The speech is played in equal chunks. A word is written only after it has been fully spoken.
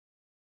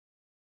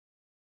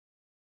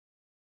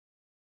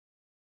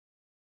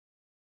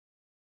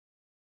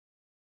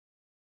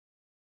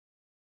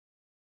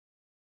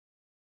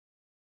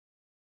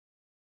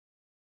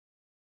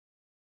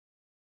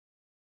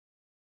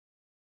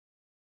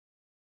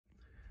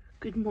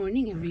Good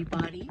morning,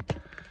 everybody.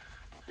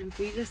 I'm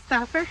Rita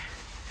Stopper.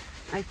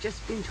 I've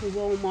just been to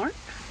Walmart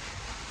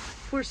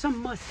for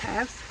some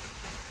must-haves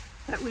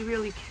that we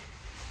really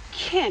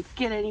can't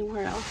get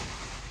anywhere else.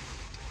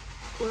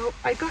 Well,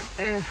 I got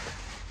a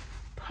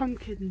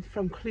pumpkin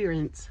from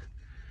clearance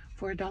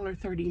for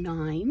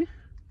 $1.39.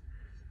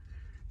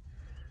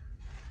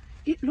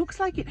 It looks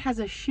like it has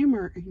a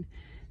shimmer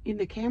in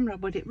the camera,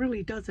 but it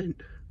really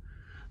doesn't.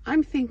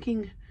 I'm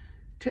thinking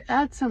to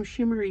add some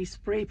shimmery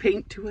spray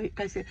paint to it.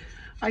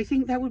 I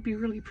think that would be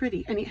really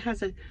pretty, and it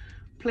has a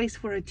place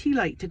for a tea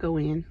light to go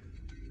in.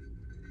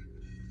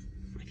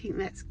 I think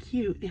that's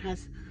cute. It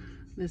has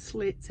the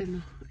slits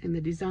and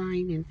the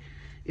design, and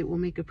it will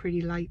make a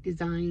pretty light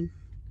design.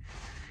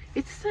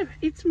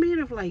 It's made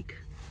of like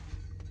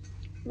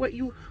what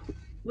you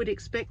would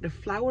expect a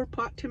flower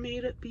pot to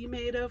be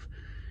made of.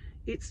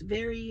 It's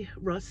very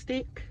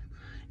rustic,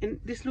 and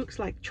this looks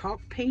like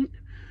chalk paint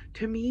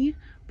to me,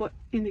 but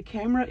in the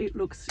camera it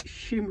looks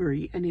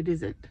shimmery, and it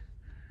isn't.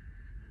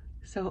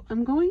 So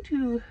I'm going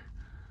to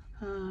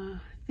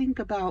think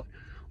about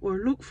or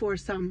look for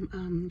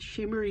some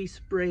shimmery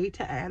spray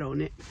to add on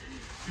it.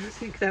 I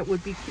think that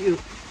would be cute.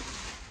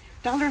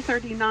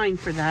 $1.39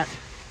 for that.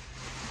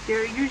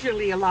 They're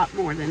usually a lot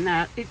more than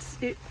that.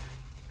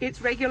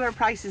 Its regular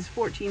price is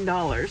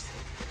 $14.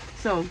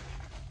 So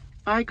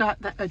I got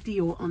a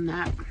deal on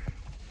that.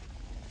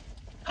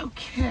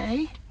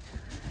 Okay,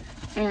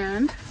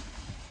 and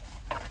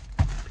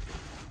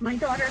my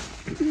daughter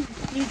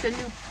needs a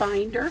new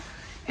binder,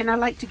 and I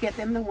like to get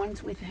them the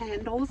ones with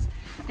handles,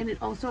 and it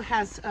also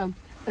has a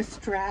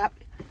strap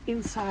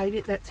inside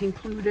it that's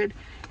included,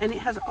 and it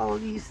has all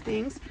these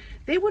things.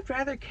 They would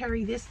rather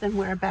carry this than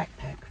wear a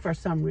backpack for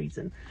some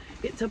reason.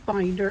 It's a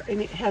binder,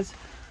 and it has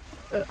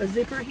a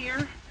zipper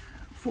here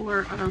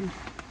for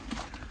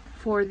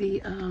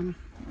the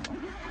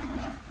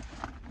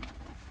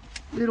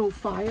little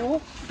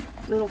file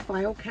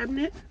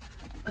cabinet.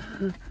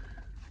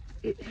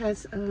 It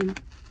has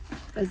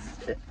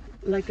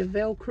like a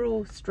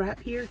Velcro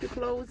strap here to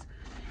close,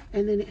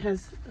 and then it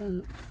has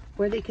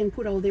where they can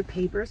put all their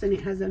papers, and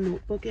it has a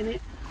notebook in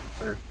it.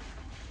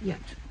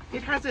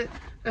 It has a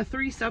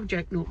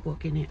 3-subject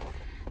notebook in it,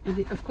 and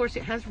of course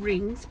it has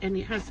rings, and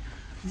it has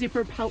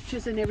zipper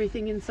pouches and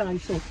everything inside.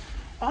 So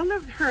all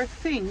of her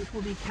things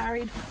will be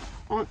carried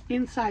on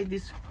inside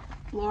this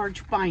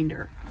large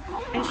binder,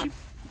 and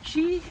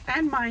she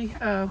and my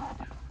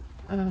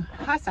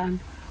Hassan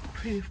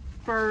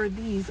prefer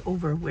these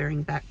over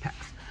wearing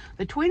backpacks.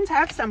 The twins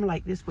have some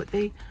like this, but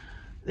they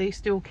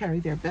still carry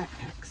their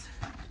backpacks.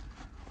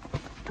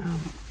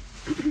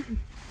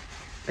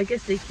 I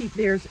guess they keep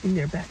theirs in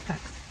their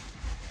backpacks.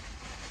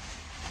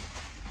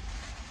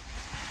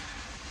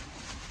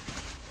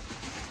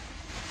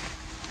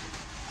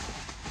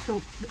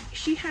 So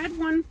she had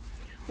one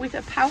with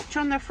a pouch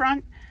on the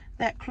front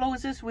that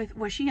closes with,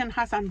 well, she and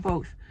Hassan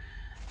both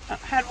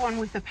had one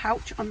with a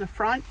pouch on the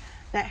front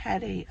that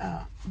had a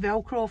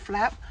Velcro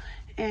flap,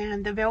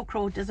 and the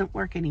Velcro doesn't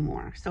work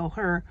anymore. So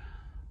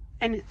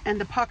and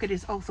the pocket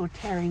is also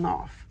tearing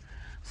off.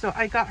 So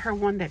I got her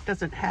one that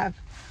doesn't have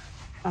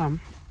a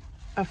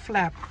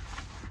flap.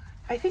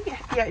 I think,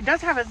 it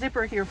does have a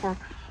zipper here for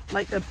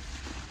like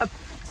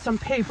some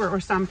paper or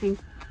something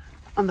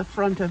on the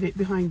front of it,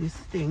 behind this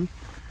thing,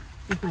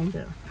 behind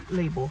the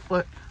label.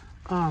 But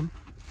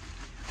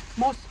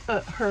most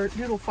her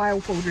little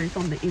file folder is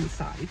on the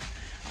inside,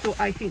 so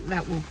I think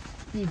that will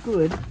be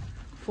good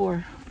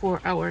for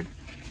our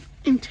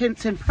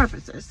intents and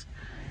purposes.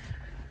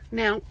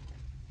 Now,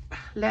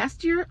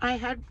 last year I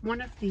had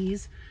one of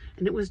these,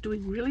 and it was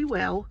doing really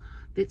well.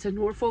 It's a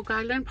Norfolk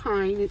Island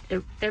pine.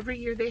 Every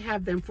year they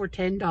have them for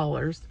 $10,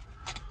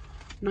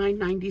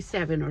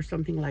 $9.97 or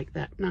something like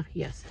that. No,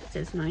 yes, it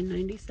says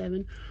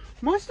 $9.97.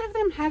 Most of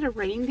them had a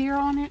reindeer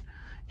on it,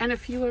 and a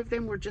few of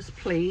them were just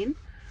plain.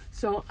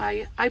 So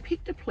I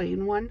picked a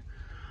plain one.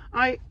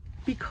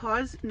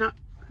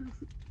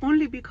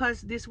 Only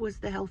because this was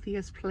the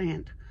healthiest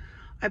plant.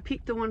 I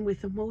picked the one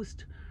with the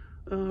most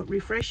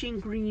refreshing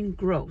green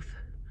growth.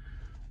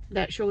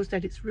 That shows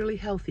that it's really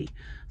healthy.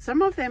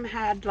 Some of them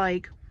had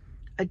like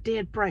a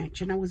dead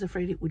branch, and I was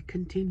afraid it would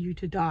continue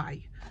to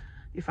die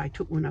if I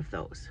took one of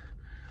those.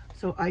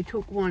 So I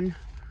took one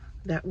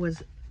that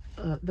was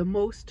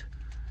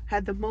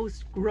had the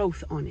most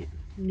growth on it,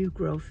 new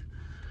growth.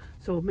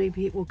 So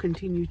maybe it will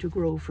continue to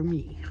grow for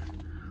me,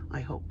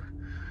 I hope.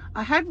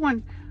 I had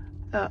one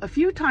a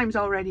few times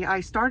already.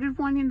 I started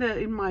one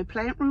in my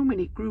plant room, and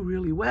it grew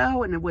really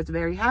well, and I was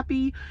very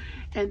happy.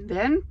 And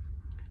then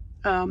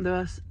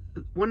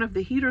one of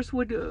the heaters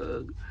would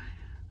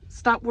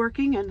stop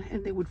working,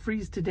 and they would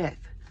freeze to death.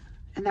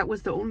 And that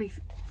was the only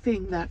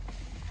thing that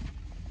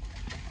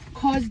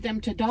caused them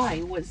to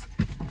die, was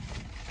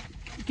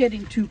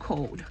getting too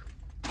cold.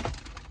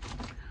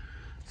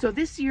 So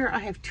this year I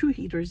have 2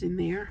 heaters in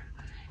there,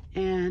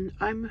 and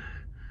I'm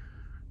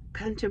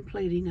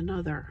contemplating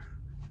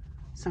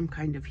some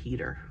kind of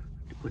heater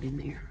to put in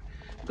there,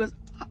 because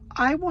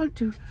I want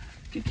to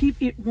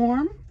keep it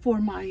warm for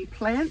my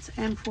plants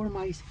and for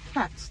my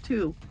cats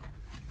too.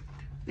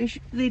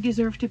 They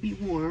deserve to be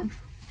warm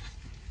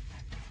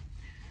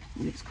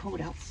when it's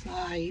cold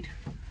outside.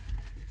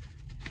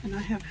 And I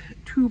have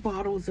 2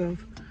 bottles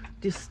of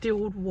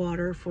distilled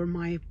water for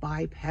my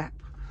BiPAP.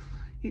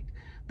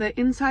 The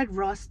inside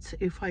rusts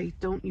if I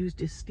don't use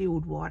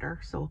distilled water,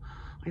 so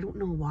I don't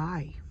know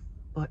why,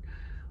 but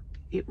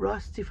it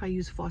rusts if I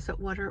use faucet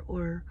water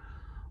or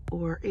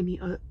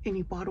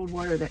any bottled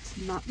water that's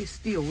not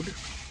distilled.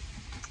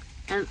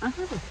 And I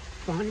have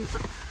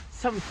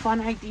some fun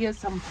ideas,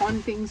 some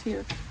fun things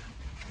here,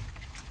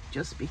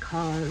 just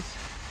because.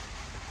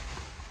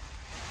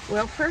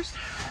 Well, first,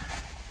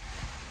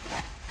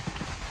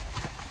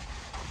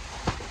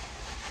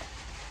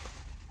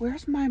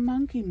 where's my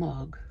monkey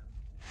mug?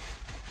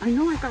 I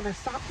know I got a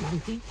sock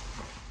monkey.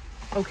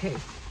 Okay.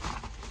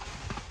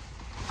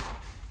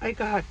 I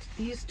got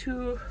these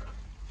 2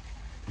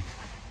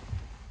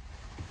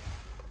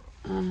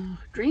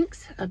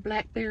 drinks, a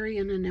blackberry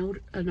and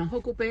a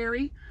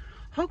huckleberry.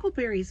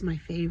 Huckleberry is my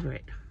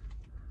favorite.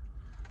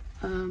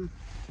 And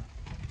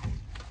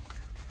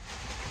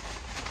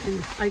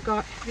I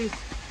got this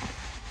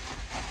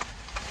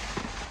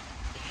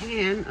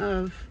can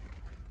of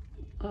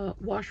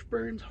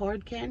Washburn's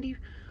hard candy.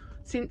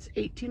 Since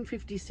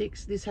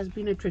 1856, this has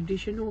been a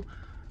traditional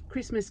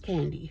Christmas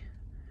candy.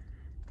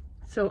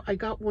 So I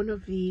got one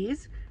of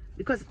these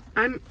because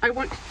I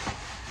want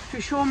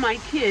to show my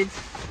kids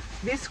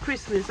this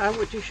Christmas. I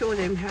want to show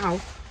them how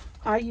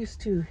I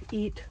used to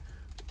eat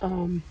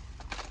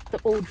the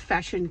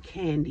old-fashioned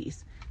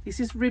candies. This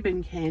is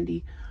ribbon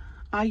candy.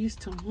 I used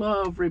to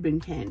love ribbon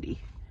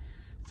candy.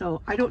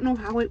 So I don't know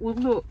how it will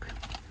look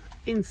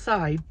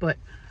inside, but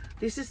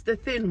this is the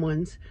thin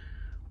ones.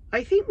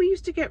 I think we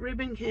used to get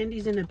ribbon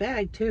candies in a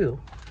bag too.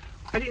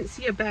 I didn't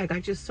see a bag, I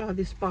just saw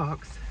this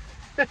box.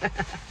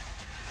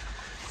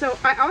 So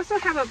I also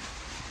have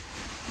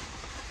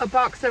a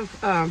box of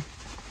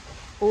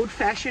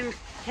old-fashioned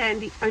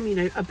candy. I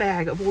mean a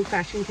bag of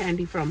old-fashioned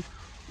candy from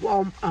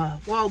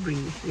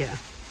Walgreens. Yeah,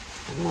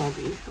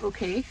 Walgreens.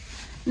 Okay.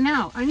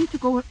 Now I need to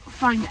go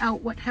find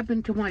out what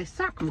happened to my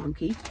sock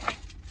monkey.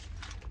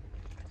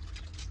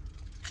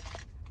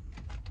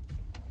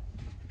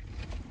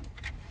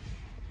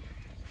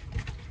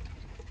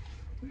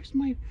 Where's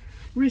my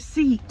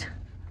receipt?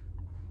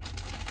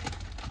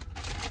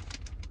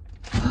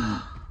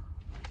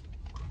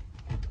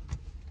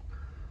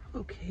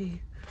 Okay.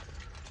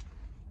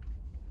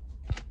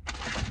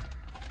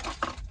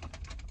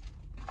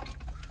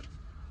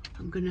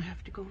 I'm gonna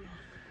have to go look.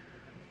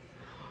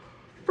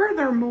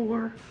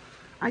 Furthermore,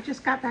 I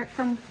just got back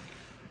from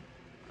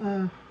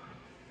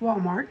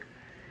Walmart.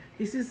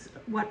 This is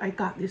what I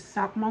got, this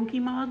sock monkey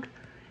mug,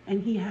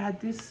 and he had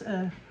this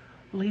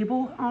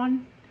label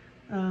on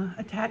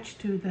attached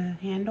to the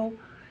handle,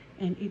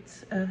 and it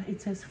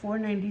says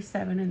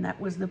 $4.97, and that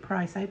was the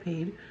price I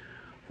paid,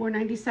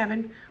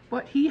 $4.97.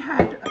 But he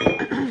had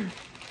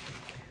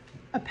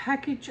a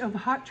package of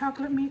hot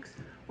chocolate mix,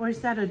 or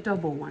is that a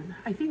double one?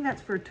 I think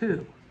that's for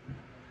 2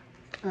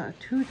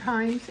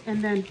 times,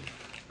 and then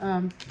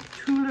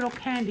 2 little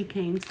candy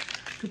canes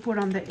to put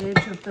on the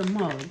edge of the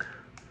mug,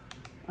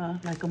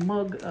 like a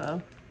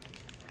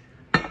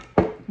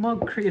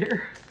mug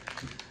critter.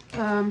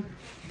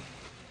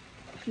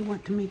 If you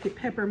want to make it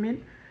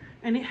peppermint.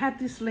 And it had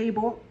this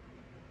label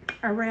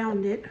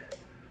around it.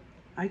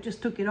 I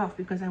just took it off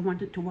because I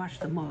wanted to wash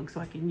the mug so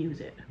I can use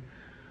it.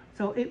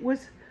 So it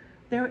was,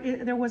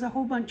 there was a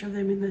whole bunch of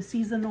them in the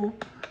seasonal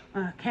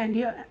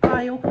candy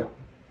aisle.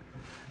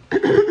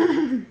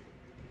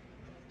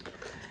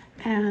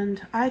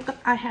 And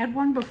I had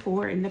one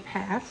before in the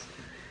past,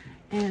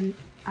 and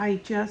I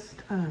just,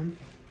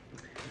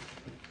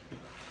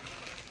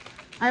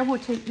 I will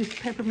take this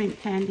peppermint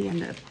candy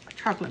and the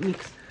chocolate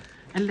mix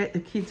and let the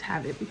kids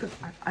have it, because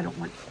I don't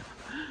want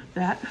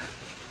that,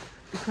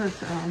 because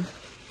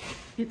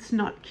it's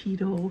not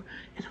keto,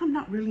 and I'm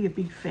not really a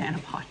big fan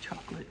of hot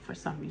chocolate for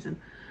some reason.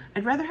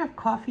 I'd rather have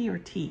coffee or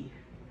tea.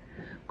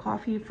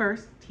 Coffee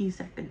first, tea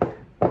second.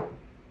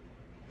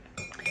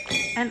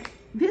 And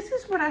this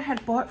is what I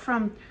had bought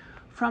from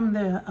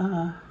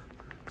the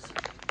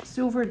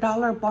Silver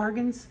Dollar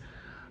Bargains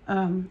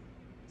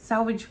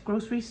salvage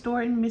grocery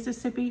store in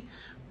Mississippi,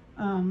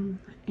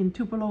 in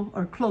Tupelo,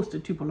 or close to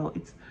Tupelo.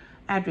 Its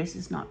address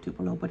is not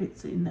Tupelo, but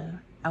it's in the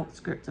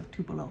outskirts of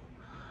Tupelo.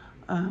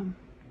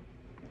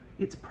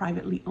 It's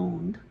privately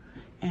owned,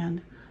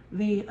 and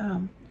they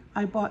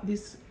I bought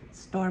this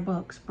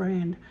Starbucks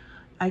brand.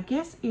 I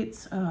guess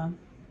it's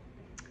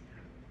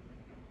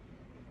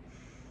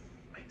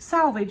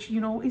salvage, you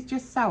know, it's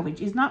just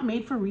salvage. It's not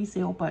made for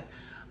resale, but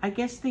I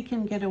guess they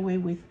can get away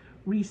with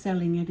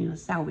reselling it in a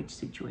salvage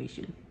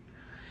situation.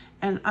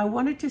 And I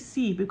wanted to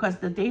see, because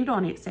the date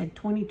on it said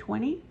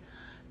 2020,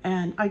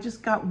 and I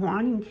just got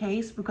one in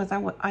case, because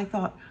I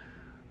thought,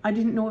 I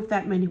didn't know if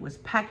that meant it was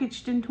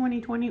packaged in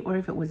 2020 or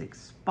if it was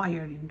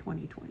expired in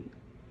 2020.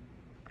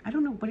 I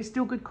don't know, but it's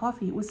still good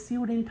coffee. It was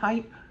sealed in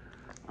tight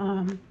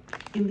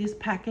in this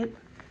packet,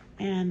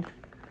 and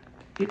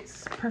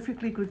it's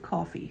perfectly good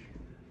coffee.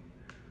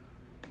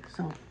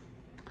 So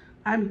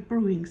I'm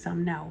brewing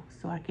some now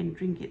so I can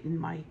drink it in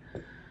my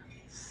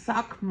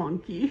sock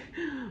monkey.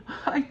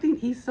 I think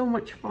he's so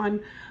much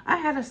fun. I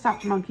had a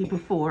sock monkey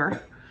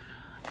before.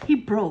 He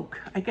broke.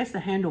 I guess the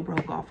handle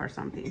broke off or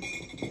something.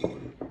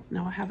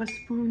 Now I have a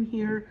spoon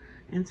here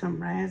and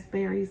some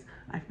raspberries.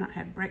 I've not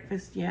had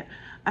breakfast yet.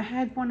 I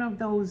had one of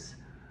those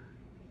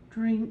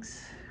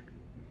drinks,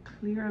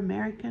 Clear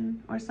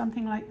American or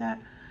something like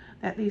that,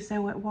 that they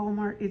sell at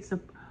Walmart. It's a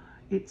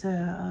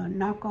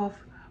knockoff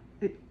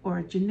or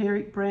a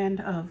generic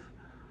brand of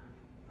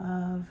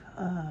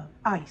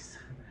ice.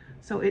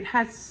 So it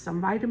has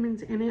some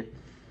vitamins in it,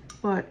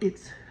 but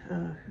it's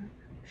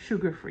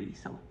sugar-free.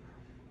 So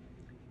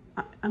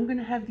I'm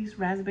gonna have these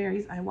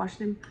raspberries. I washed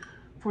them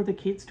for the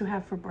kids to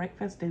have for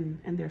breakfast, and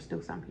there's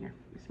still some here.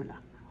 Bismillah.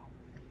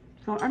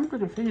 So I'm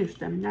gonna finish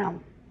them now.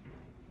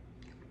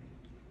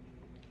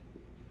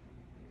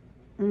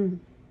 I'm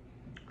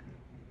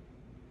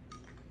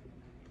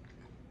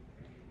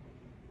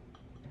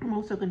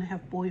also gonna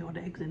have boiled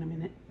eggs in a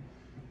minute,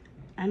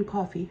 and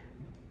coffee.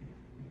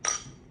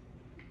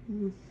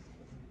 You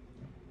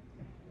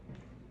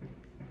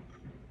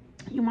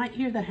might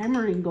hear the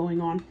hammering going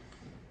on.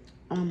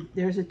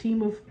 There's a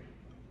team of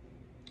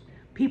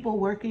people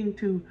working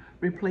to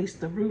replace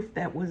the roof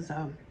that was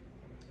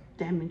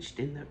damaged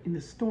in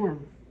the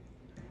storm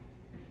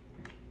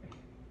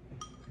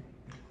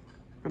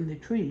from the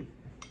tree.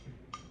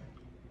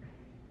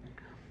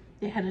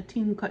 They had a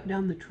team cut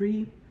down the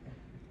tree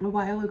a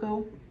while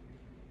ago,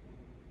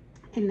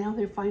 and now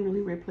they're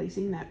finally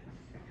replacing that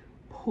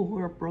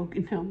poor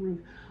broken down roof.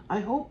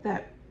 I hope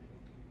that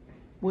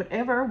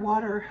whatever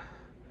water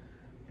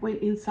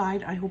went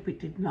inside, I hope it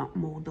did not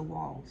mold the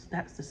walls.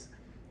 That is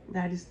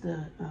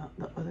the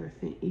other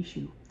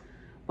issue.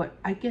 But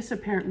I guess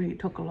apparently it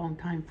took a long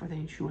time for the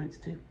insurance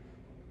to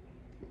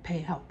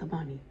pay out the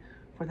money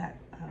for that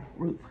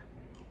roof.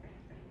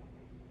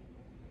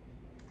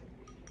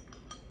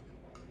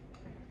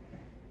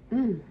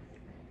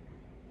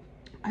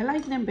 I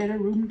like them better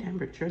room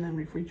temperature than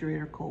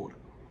refrigerator cold.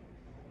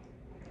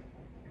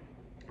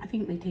 I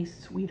think they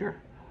taste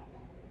sweeter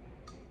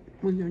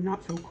when they're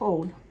not so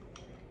cold.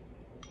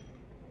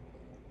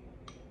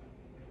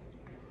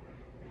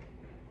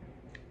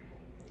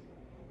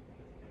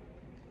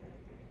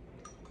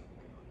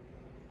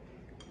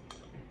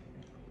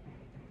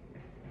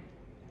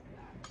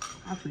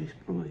 Coffee's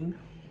brewing.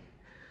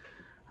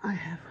 I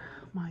have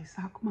my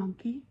sock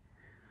monkey,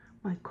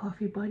 my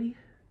coffee buddy.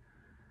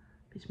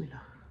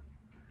 Bismillah.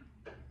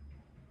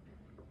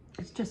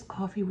 It's just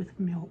coffee with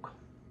milk.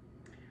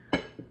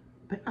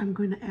 But I'm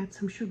going to add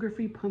some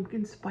sugar-free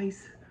pumpkin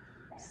spice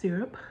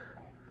syrup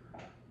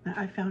that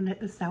I found at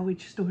the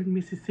salvage store in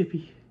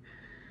Mississippi.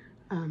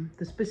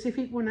 The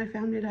specific one I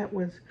found it at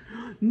was,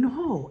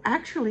 no,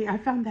 actually I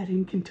found that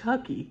in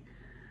Kentucky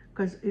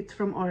because it's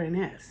from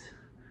RNS.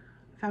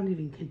 I found it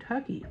in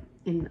Kentucky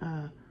in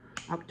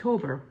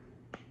October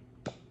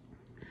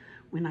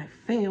when I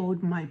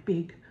failed my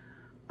big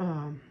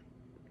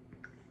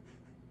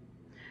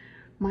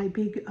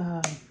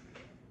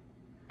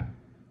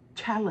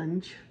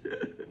challenge.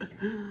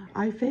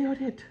 I failed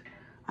it.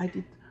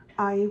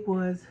 I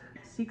was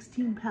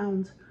 16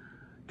 pounds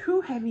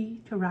too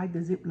heavy to ride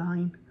the zip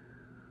line.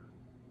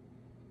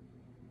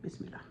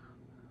 Bismillah.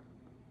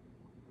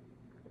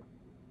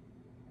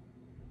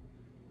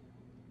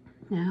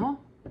 Now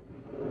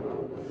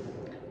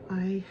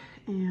I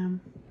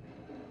am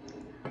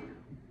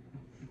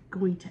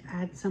going to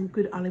add some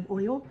good olive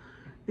oil.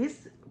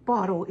 This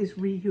bottle is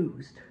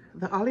reused.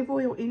 The olive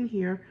oil in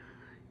here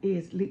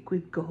is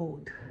liquid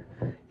gold.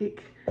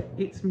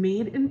 It's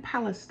made in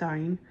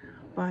Palestine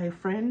by a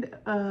friend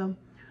of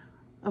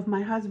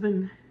my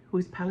husband who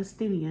is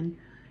Palestinian.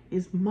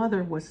 His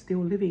mother was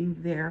still living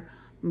there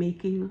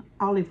making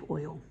olive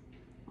oil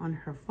on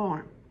her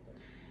farm.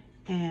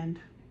 And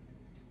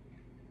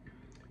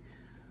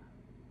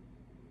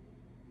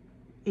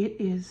it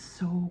is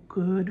so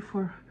good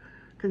for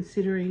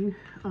considering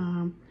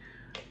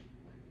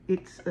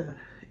it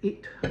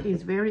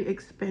is very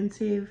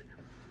expensive.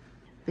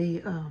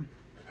 It's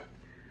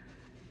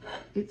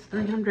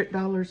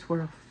 $300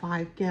 for a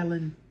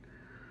 5-gallon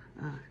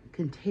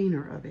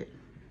container of it.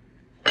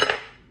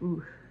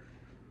 Ooh.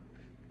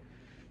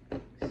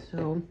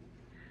 So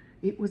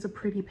it was a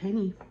pretty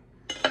penny,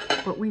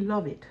 but we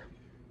love it.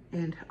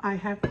 And I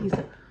have these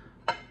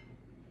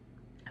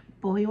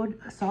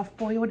soft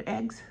boiled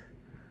eggs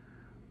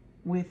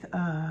with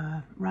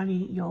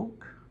runny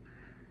yolk,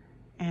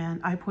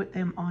 and I put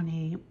them on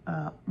a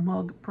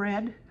mug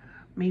bread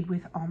made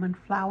with almond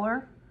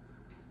flour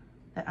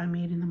that I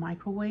made in the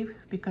microwave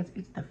because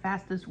it's the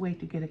fastest way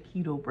to get a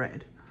keto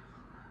bread.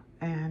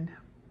 And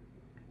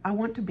I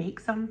want to bake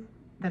some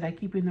that I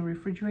keep in the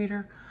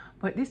refrigerator,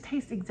 but this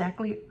tastes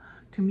exactly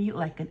to me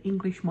like an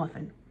English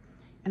muffin.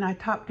 And I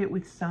topped it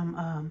with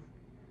some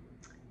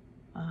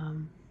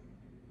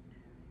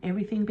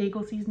everything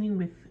bagel seasoning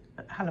with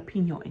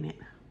jalapeno in it.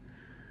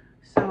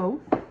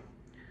 So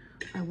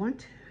I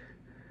want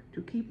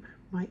to keep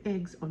my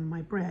eggs on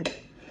my bread,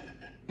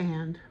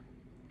 and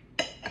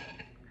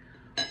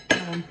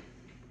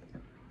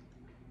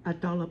a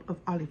dollop of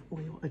olive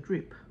oil, a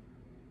drip.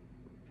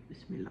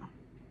 Bismillah.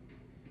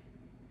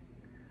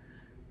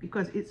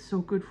 Because it's so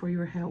good for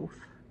your health.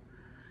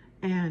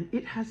 And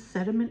it has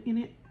sediment in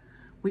it,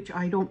 which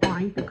I don't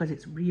mind because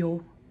it's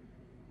real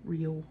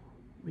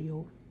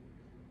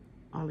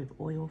olive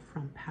oil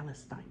from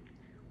Palestine.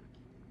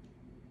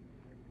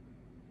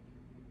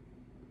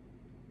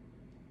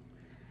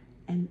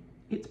 And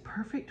it's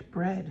perfect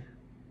bread.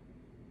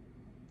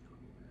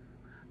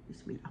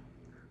 Bismillah.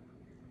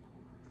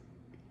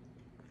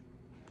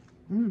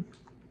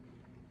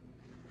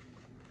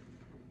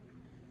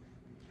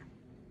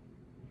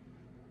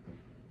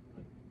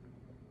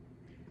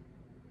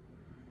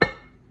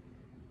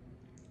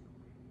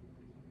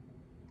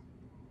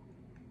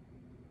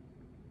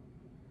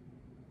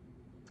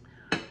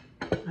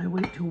 I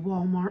went to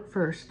Walmart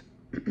first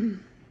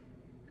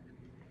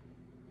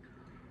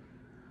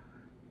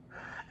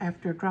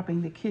after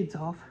dropping the kids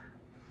off,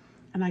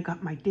 and I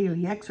got my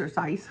daily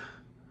exercise,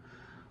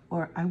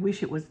 or I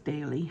wish it was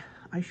daily.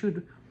 I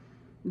should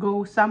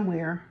go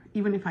somewhere,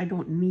 even if I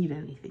don't need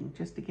anything,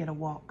 just to get a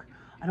walk.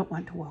 I don't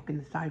want to walk in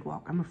the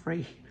sidewalk. I'm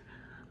afraid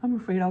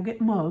I'll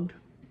get mugged,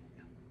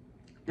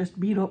 just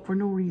beat up for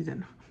no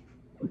reason.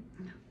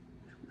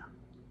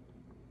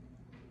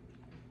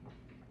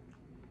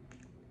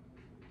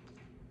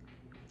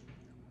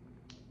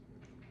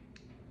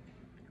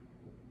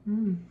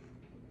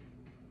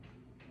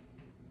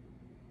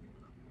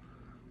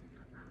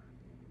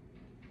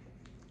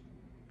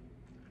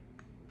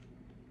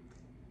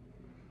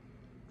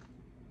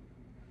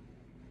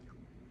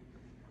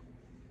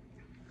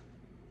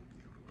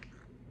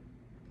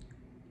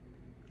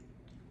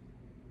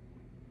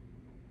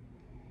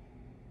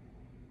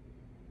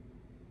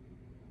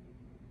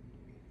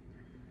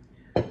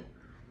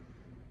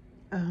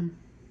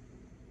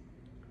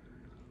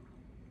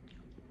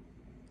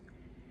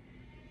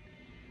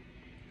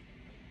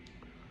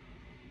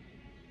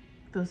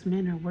 Those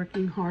men are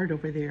working hard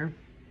over there.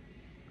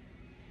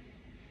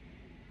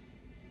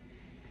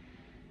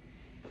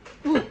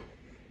 Ooh,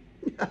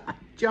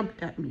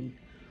 jumped at me.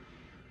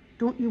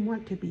 Don't you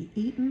want to be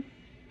eaten?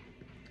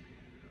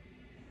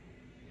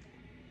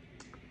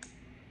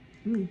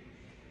 I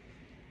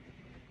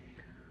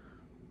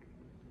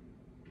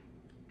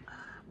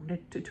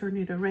wanted to turn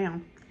it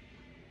around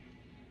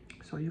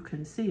so you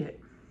can see it.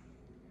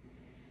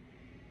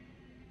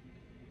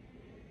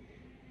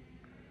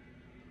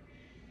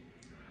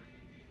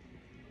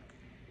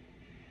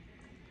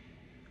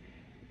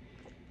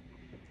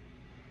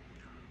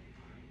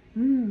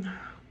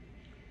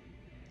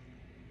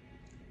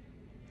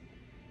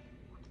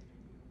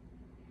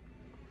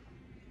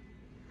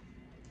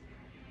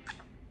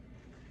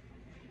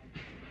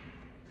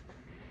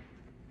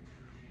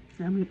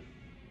 Yummy.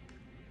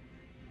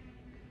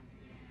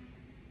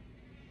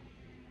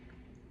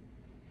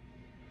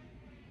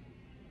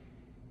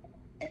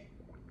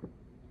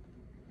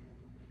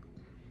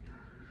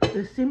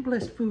 The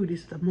simplest food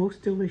is the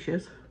most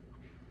delicious.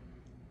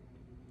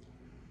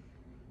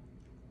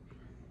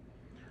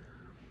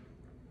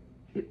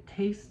 It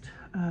tastes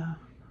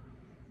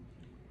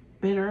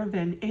better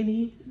than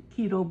any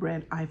keto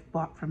bread I've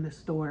bought from the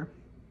store.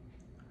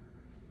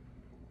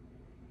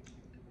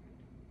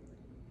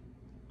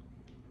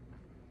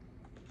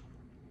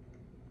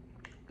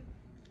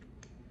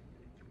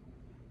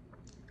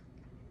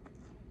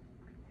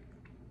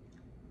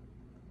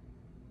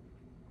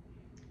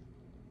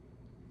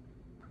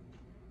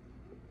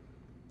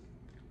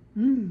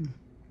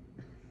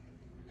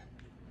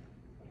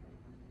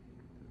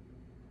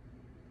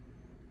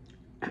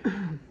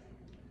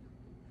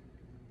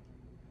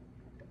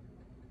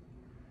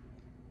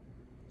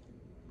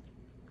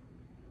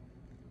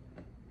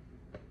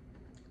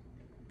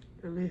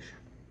 Delish.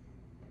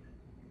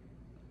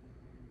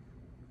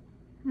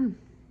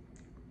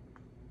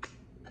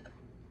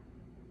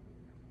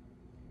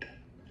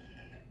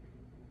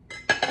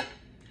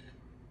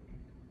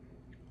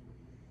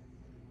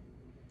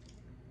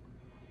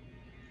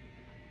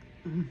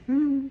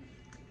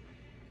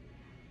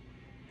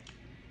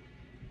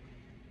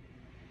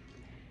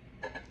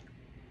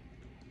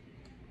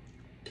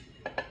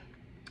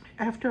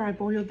 After I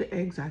boiled the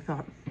eggs, I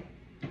thought,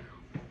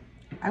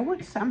 I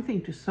want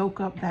something to soak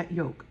up that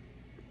yolk.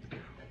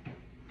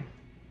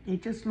 They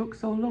just look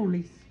so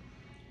lonely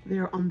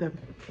there on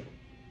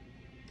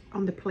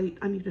the plate.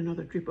 I need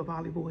another drip of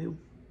olive oil.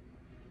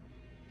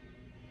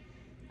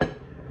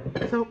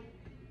 So,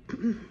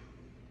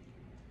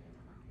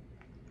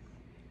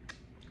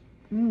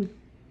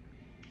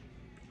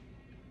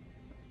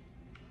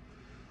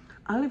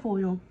 olive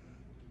oil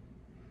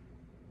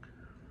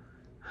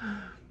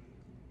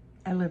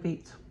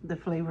elevates the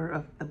flavor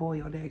of the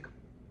boiled egg.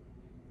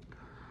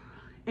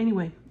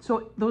 Anyway,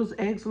 so those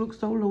eggs look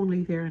so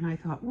lonely there, and I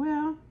thought,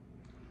 well,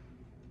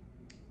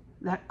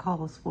 that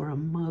calls for a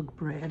mug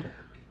bread,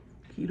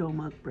 keto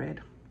mug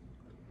bread.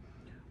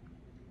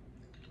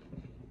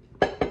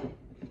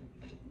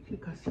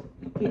 Because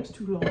it takes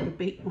too long to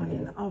bake one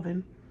in the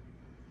oven.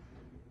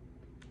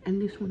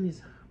 And this one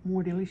is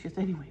more delicious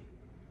anyway.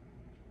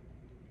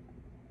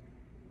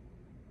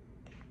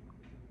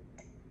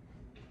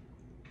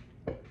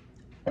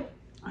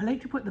 I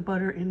like to put the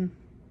butter in.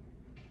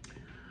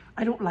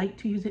 I don't like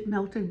to use it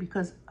melted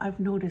because I've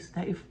noticed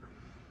that if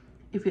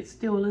it's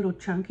still a little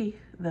chunky,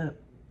 the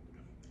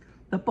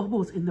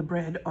bubbles in the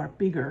bread are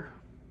bigger,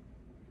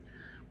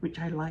 which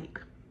I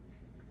like.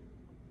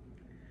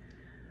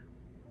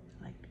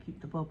 I like to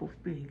keep the bubbles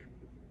big.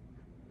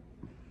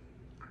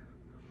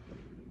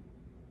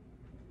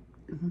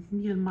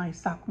 Me and my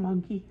sock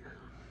monkey.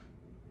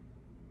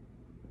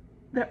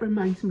 That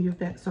reminds me of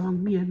that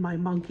song, Me and My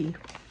Monkey.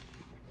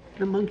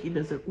 The monkey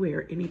doesn't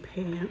wear any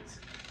pants.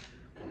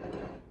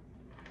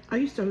 I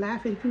used to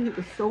laugh and think it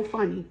was so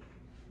funny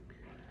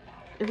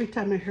every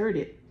time I heard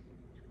it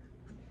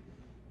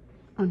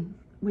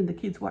when the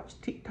kids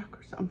watched TikTok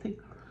or something.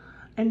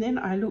 And then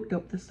I looked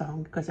up the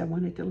song because I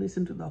wanted to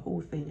listen to the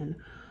whole thing,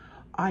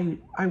 and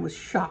I was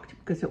shocked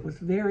because it was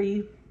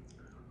very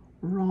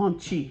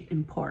raunchy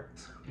in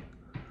parts.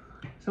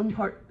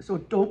 So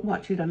don't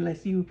watch it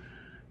unless you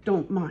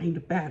don't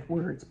mind bad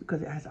words,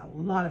 because it has a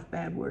lot of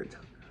bad words.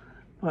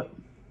 But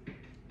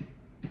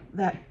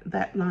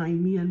that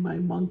line, me and my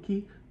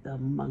monkey, the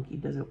monkey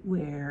doesn't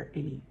wear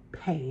any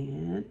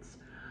pants,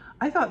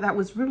 I thought that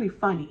was really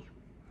funny,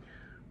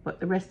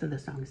 but the rest of the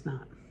song is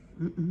not.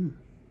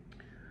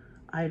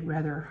 I'd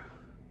rather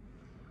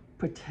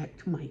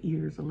protect my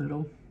ears a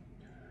little,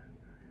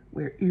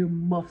 wear ear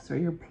muffs or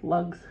ear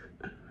plugs,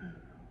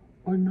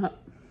 or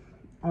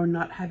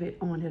not have it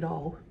on at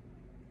all.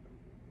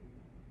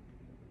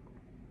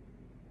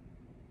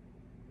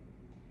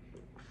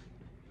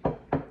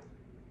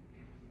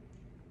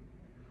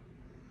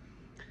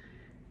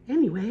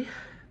 Anyway,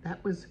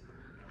 that was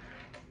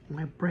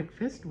my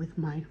breakfast with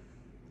my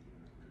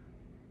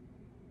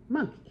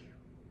monkey.